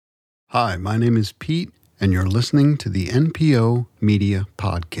Hi, my name is Pete, and you're listening to the NPO Media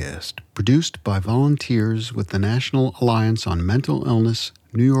Podcast, produced by volunteers with the National Alliance on Mental Illness,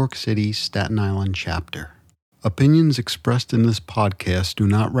 New York City, Staten Island chapter. Opinions expressed in this podcast do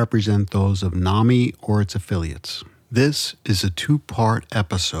not represent those of NAMI or its affiliates. This is a two-part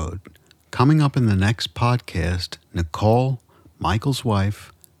episode. Coming up in the next podcast, Nicole, Michael's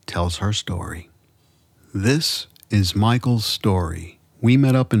wife, tells her story. This is Michael's story. We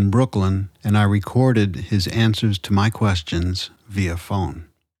met up in Brooklyn, and I recorded his answers to my questions via phone.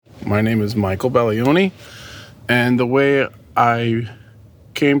 My name is Michael Bellioni, and the way I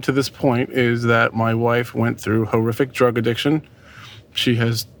came to this point is that my wife went through horrific drug addiction. She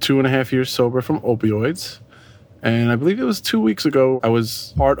has 2.5 years sober from opioids, and I believe it was 2 weeks ago I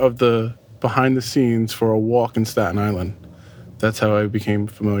was part of the behind the scenes for a walk in Staten Island. That's how I became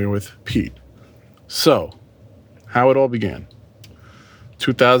familiar with Pete. So, how it all began.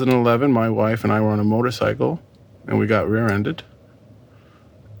 2011, my wife and I were on a motorcycle, and we got rear-ended.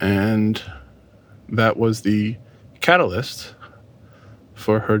 And that was the catalyst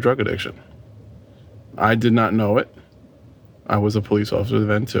for her drug addiction. I did not know it. I was a police officer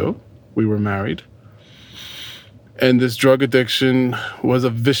then, too. We were married. And this drug addiction was a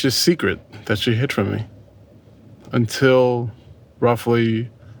vicious secret that she hid from me until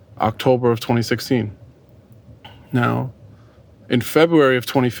roughly October of 2016. Now, in February of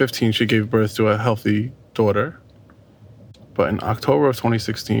 2015, she gave birth to a healthy daughter. But in October of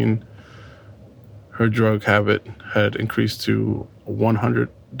 2016, her drug habit had increased to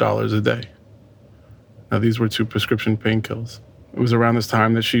 $100 a day. Now, these were 2 prescription painkillers. It was around this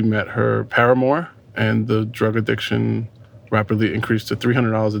time that she met her paramour, and the drug addiction rapidly increased to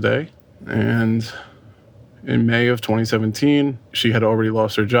 $300 a day. And in May of 2017, she had already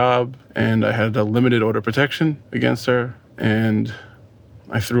lost her job, and I had a limited order protection against her. And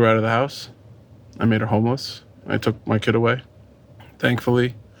I threw her out of the house. I made her homeless. I took my kid away.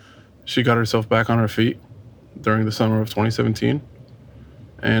 Thankfully, she got herself back on her feet during the summer of 2017.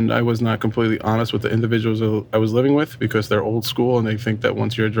 And I was not completely honest with the individuals I was living with because they're old school and they think that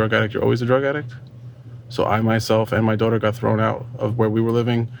once you're a drug addict, you're always a drug addict. So I myself and my daughter got thrown out of where we were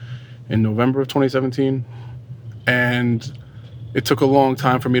living in November of 2017. And it took a long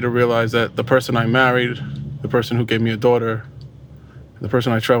time for me to realize that the person I married, the person who gave me a daughter, the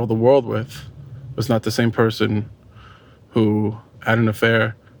person I traveled the world with, was not the same person who had an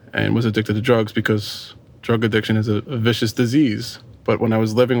affair and was addicted to drugs, because drug addiction is a vicious disease. But when I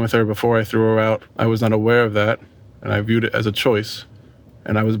was living with her before I threw her out, I was not aware of that, and I viewed it as a choice.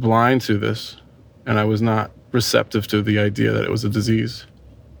 And I was blind to this, and I was not receptive to the idea that it was a disease.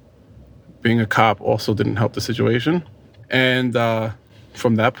 Being a cop also didn't help the situation. And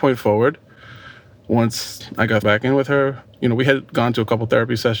from that point forward, once I got back in with her, we had gone to a couple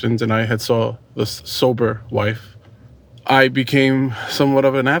therapy sessions and I had saw this sober wife. I became somewhat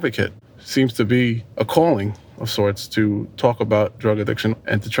of an advocate. Seems to be a calling of sorts to talk about drug addiction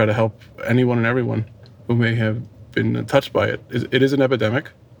and to try to help anyone and everyone who may have been touched by it. It is an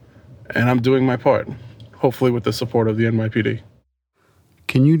epidemic, and I'm doing my part, hopefully with the support of the NYPD.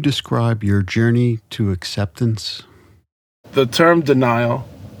 Can you describe your journey to acceptance? The term denial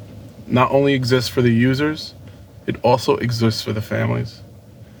not only exists for the users, it also exists for the families.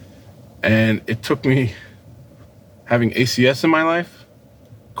 And it took me having ACS in my life,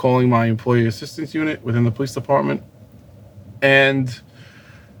 calling my employee assistance unit within the police department, and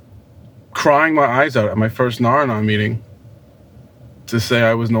crying my eyes out at my first Nar-Anon meeting to say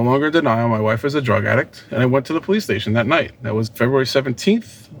I was no longer in denial, my wife is a drug addict, and I went to the police station that night. That was February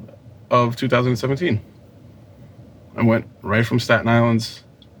 17th of 2017. I went right from Staten Island's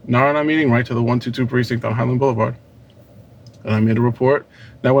Nar-Anon meeting right to the 122 precinct on Highland Boulevard. And I made a report.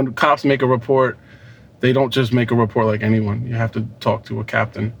 Now, when cops make a report, they don't just make a report like anyone. You have to talk to a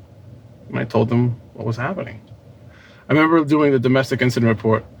captain. And I told them what was happening. I remember doing the domestic incident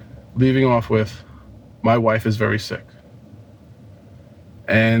report, leaving off with, my wife is very sick.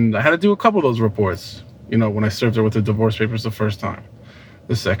 And I had to do a couple of those reports, when I served her with the divorce papers the first time,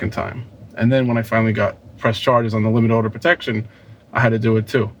 the second time. And then when I finally got pressed charges on the limited order protection, I had to do it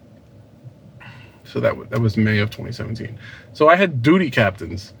too. So that was May of 2017. So I had duty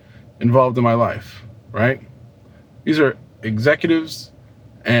captains involved in my life, right? These are executives,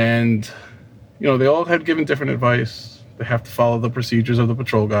 and, they all had given different advice. They have to follow the procedures of the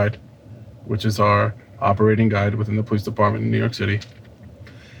patrol guide, which is our operating guide within the police department in New York City.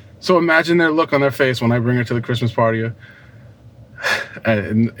 So imagine their look on their face when I bring her to the Christmas party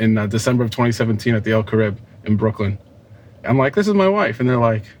in December of 2017 at the El Carib in Brooklyn. I'm like, this is my wife. And they're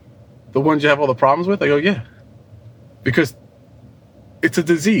like, the ones you have all the problems with? I go, yeah. Because it's a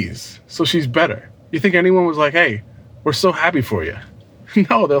disease, so she's better. You think anyone was like, hey, we're so happy for you?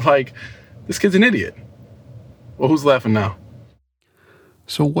 No, they're like, this kid's an idiot. Well, who's laughing now?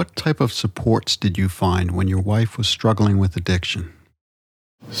 So what type of supports did you find when your wife was struggling with addiction?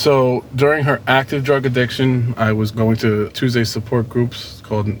 So during her active drug addiction, I was going to Tuesday support groups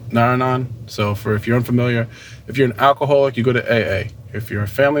called Nar-Anon. So if you're unfamiliar, if you're an alcoholic, you go to AA. If you're a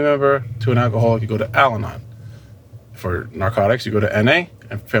family member to an alcoholic, you go to Al-Anon. For narcotics, you go to NA,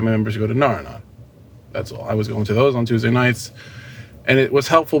 and for family members, you go to Nar-Anon. That's all. I was going to those on Tuesday nights. And it was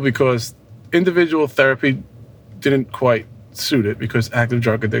helpful because individual therapy didn't quite suit it, because active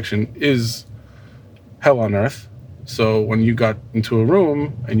drug addiction is hell on earth. So when you got into a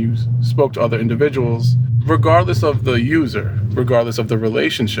room and you spoke to other individuals, regardless of the user, regardless of the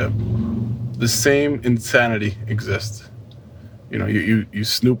relationship, the same insanity exists. You know, you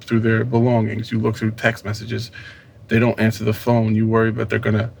snoop through their belongings, you look through text messages, they don't answer the phone, you worry that they're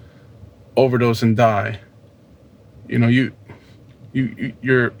gonna overdose and die. You know,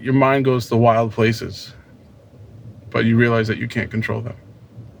 your mind goes to wild places, but you realize that you can't control them.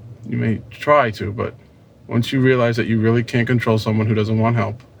 You may try to, but once you realize that you really can't control someone who doesn't want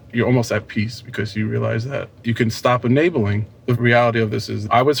help, you're almost at peace, because you realize that you can stop enabling. The reality of this is,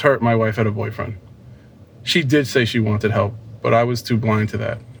 I was hurt my wife had a boyfriend. She did say she wanted help, but I was too blind to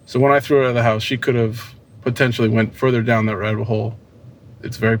that. So when I threw her out of the house, she could have potentially went further down that rabbit hole.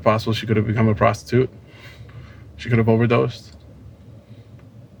 It's very possible she could have become a prostitute. She could have overdosed.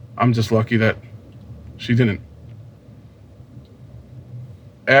 I'm just lucky that she didn't.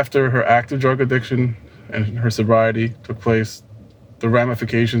 After her active drug addiction and her sobriety took place, the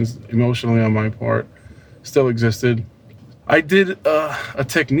ramifications emotionally on my part still existed. I did a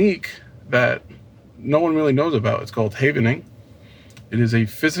technique that no one really knows about. It's called havening. It is a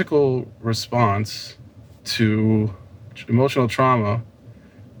physical response to emotional trauma,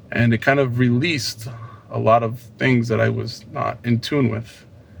 and it kind of released a lot of things that I was not in tune with.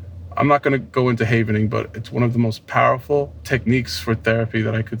 I'm not going to go into havening, but it's one of the most powerful techniques for therapy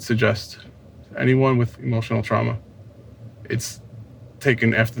that I could suggest to anyone with emotional trauma. It's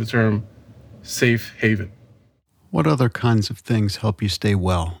taken after the term safe haven. What other kinds of things help you stay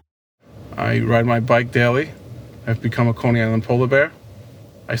well? I ride my bike daily. I've become a Coney Island polar bear.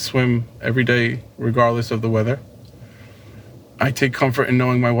 I swim every day, regardless of the weather. I take comfort in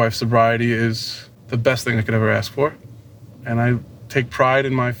knowing my wife's sobriety is the best thing I could ever ask for. And I take pride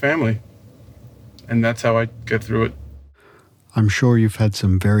in my family. And that's how I get through it. I'm sure you've had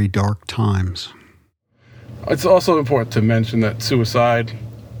some very dark times. It's also important to mention that suicide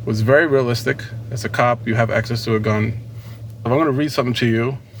was very realistic. As a cop, you have access to a gun. I'm going to read something to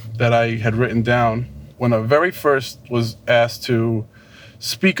you that I had written down. When I very first was asked to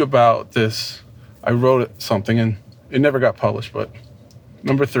speak about this, I wrote something, and it never got published, but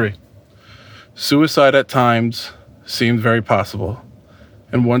number 3. Suicide at times seemed very possible,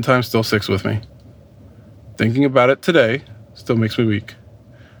 and one time still sticks with me. Thinking about it today still makes me weak.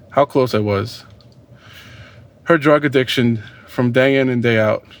 How close I was. Her drug addiction, from day in and day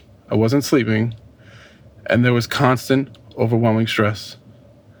out, I wasn't sleeping, and there was constant, overwhelming stress.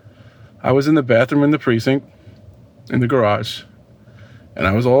 I was in the bathroom in the precinct, in the garage, and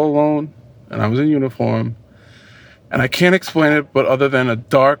I was all alone, and I was in uniform, and I can't explain it, but other than a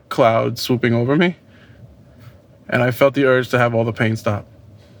dark cloud swooping over me, and I felt the urge to have all the pain stop.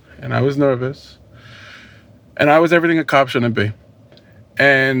 And I was nervous, and I was everything a cop shouldn't be.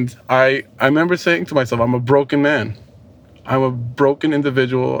 And I remember saying to myself, I'm a broken man. I'm a broken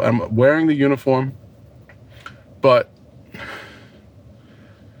individual. I'm wearing the uniform, but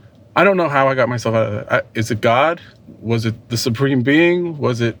I don't know how I got myself out of that. Is it God? Was it the Supreme Being?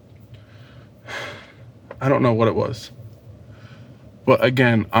 Was it... I don't know what it was. But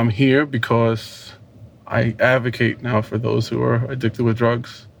again, I'm here because I advocate now for those who are addicted with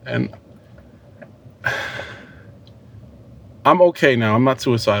drugs. And I'm okay now. I'm not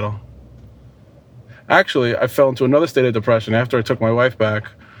suicidal. Actually, I fell into another state of depression after I took my wife back,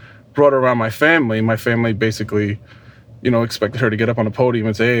 brought her around my family. My family basically, expected her to get up on a podium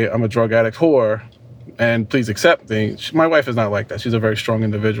and say, hey, I'm a drug addict whore, and please accept me. My wife is not like that. She's a very strong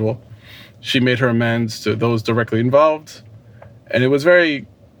individual. She made her amends to those directly involved, and it was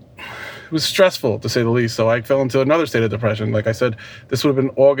stressful, to say the least. So I fell into another state of depression. Like I said, this would have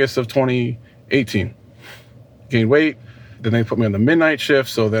been August of 2018. Gained weight. Then they put me on the midnight shift,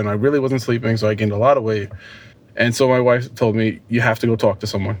 so then I really wasn't sleeping, so I gained a lot of weight. And so my wife told me, you have to go talk to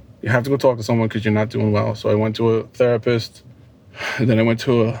someone. You have to go talk to someone because you're not doing well. So I went to a therapist, and then I went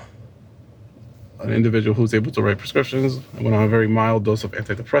to an individual who's able to write prescriptions. I went on a very mild dose of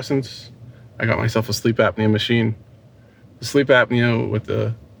antidepressants. I got myself a sleep apnea machine. The sleep apnea with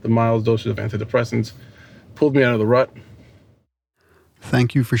the mild dosage of antidepressants pulled me out of the rut.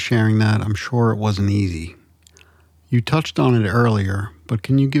 Thank you for sharing that. I'm sure it wasn't easy. You touched on it earlier, but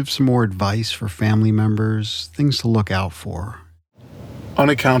can you give some more advice for family members, things to look out for?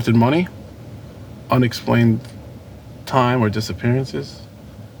 Unaccounted money, unexplained time or disappearances.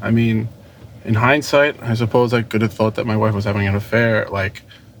 I mean, in hindsight, I suppose I could have thought that my wife was having an affair like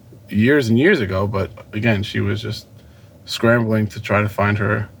years and years ago, but again, she was just scrambling to try to find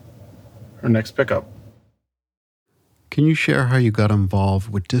her next pickup. Can you share how you got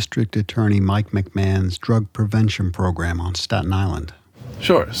involved with District Attorney Mike McMahon's drug prevention program on Staten Island?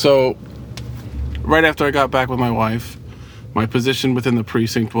 Sure. So right after I got back with my wife, my position within the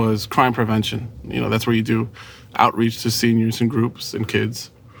precinct was crime prevention. That's where you do outreach to seniors and groups and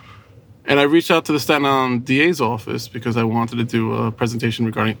kids. And I reached out to the Staten Island DA's office because I wanted to do a presentation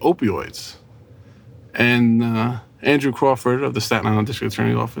regarding opioids. And Andrew Crawford of the Staten Island District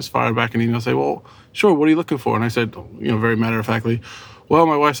Attorney's Office fired back an email saying, well, sure, what are you looking for? And I said, very matter-of-factly, well,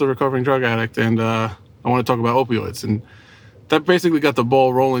 my wife's a recovering drug addict, and I want to talk about opioids. And that basically got the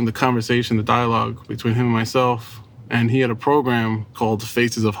ball rolling, the conversation, the dialogue between him and myself. And he had a program called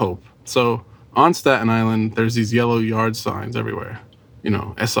Faces of Hope. So on Staten Island, there's these yellow yard signs everywhere.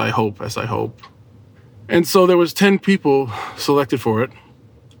 SI Hope, SI Hope. And so there was 10 people selected for it.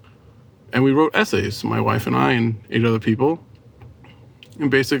 And we wrote essays, my wife and I and 8 other people.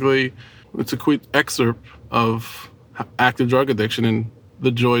 And basically, it's a quick excerpt of active drug addiction and the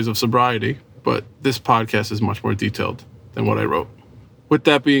joys of sobriety. But this podcast is much more detailed than what I wrote. With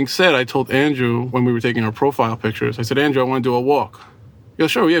that being said, I told Andrew when we were taking our profile pictures, I said, Andrew, I want to do a walk. Yeah,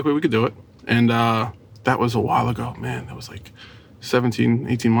 sure, yeah, we could do it. And that was a while ago. Man, that was like 17,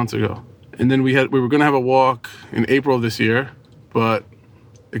 18 months ago. And then we were going to have a walk in April of this year, but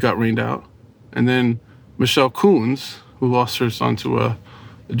it got rained out. And then Michelle Coons, who lost her son to a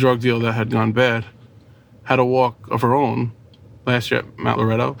drug deal that had gone bad, had a walk of her own last year at Mount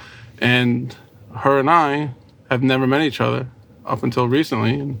Loretto. And her and I have never met each other up until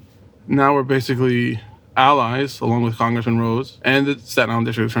recently. And now we're basically allies, along with Congressman Rose and the Staten Island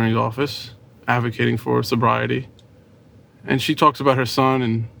District Attorney's Office, advocating for sobriety. And she talks about her son,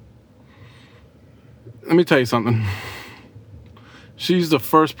 and let me tell you something. She's the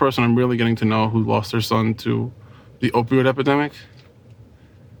first person I'm really getting to know who lost her son to the opioid epidemic.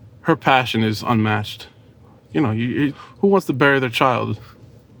 Her passion is unmatched. Who wants to bury their child?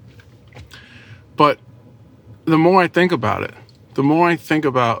 But the more I think about it, the more I think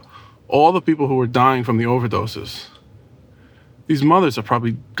about all the people who are dying from the overdoses. These mothers are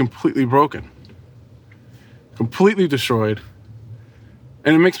probably completely broken, completely destroyed.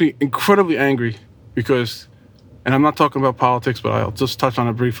 And it makes me incredibly angry because, and I'm not talking about politics, but I'll just touch on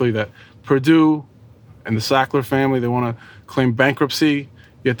it briefly, that Purdue and the Sackler family, they want to claim bankruptcy,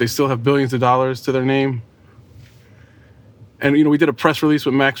 yet they still have billions of dollars to their name. And, we did a press release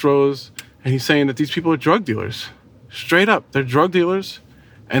with Max Rose, and he's saying that these people are drug dealers. Straight up, they're drug dealers,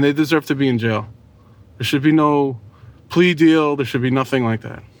 and they deserve to be in jail. There should be no plea deal. There should be nothing like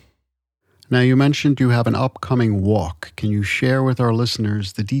that. Now, you mentioned you have an upcoming walk. Can you share with our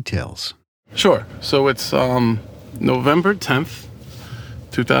listeners the details? Sure. So it's November 10th,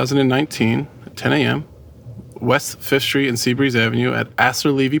 2019, at 10 a.m., West 5th Street and Seabreeze Avenue at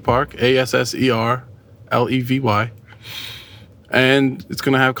Asser Levy Park, ASSERLEVY. And it's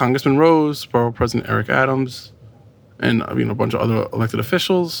going to have Congressman Rose, Borough President Eric Adams, and a bunch of other elected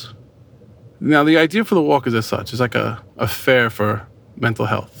officials. Now, the idea for the walk is as such. It's like a fair for mental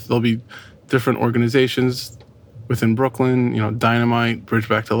health. There'll be different organizations within Brooklyn, Dynamite, Bridge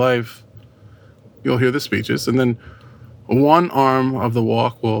Back to Life. You'll hear the speeches. And then one arm of the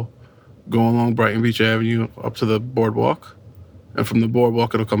walk will go along Brighton Beach Avenue up to the boardwalk. And from the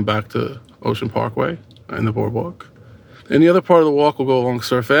boardwalk, it'll come back to Ocean Parkway and the boardwalk. And the other part of the walk will go along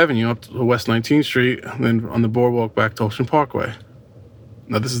Surf Avenue up to West 19th Street, and then on the boardwalk back to Ocean Parkway.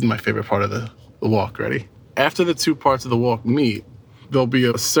 Now, this is my favorite part of the walk. Ready? After the two parts of the walk meet, there'll be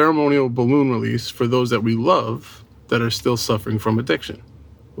a ceremonial balloon release for those that we love that are still suffering from addiction.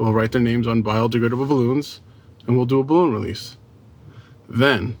 We'll write their names on biodegradable balloons, and we'll do a balloon release.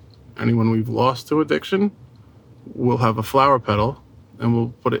 Then, anyone we've lost to addiction, we'll have a flower petal, and we'll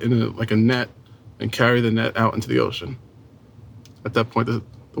put it in a net and carry the net out into the ocean. At that point, the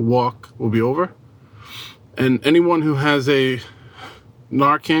walk will be over. And anyone who has a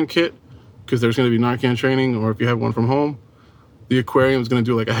Narcan kit, because there's going to be Narcan training, or if you have one from home, the aquarium is going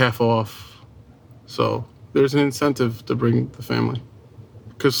to do a half off. So there's an incentive to bring the family.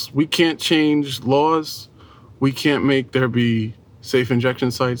 Because we can't change laws. We can't make there be safe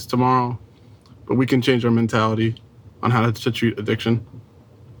injection sites tomorrow. But we can change our mentality on how to treat addiction.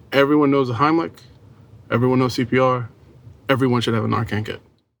 Everyone knows a Heimlich. Everyone knows CPR. Everyone should have a Narcan kit.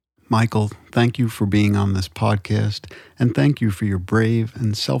 Michael, thank you for being on this podcast, and thank you for your brave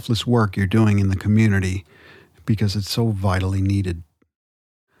and selfless work you're doing in the community, because it's so vitally needed.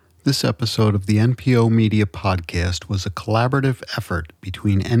 This episode of the NPO Media Podcast was a collaborative effort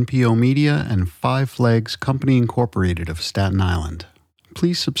between NPO Media and Five Flags Company Incorporated of Staten Island.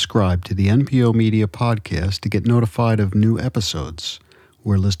 Please subscribe to the NPO Media Podcast to get notified of new episodes.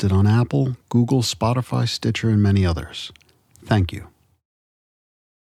 We're listed on Apple, Google, Spotify, Stitcher, and many others. Thank you.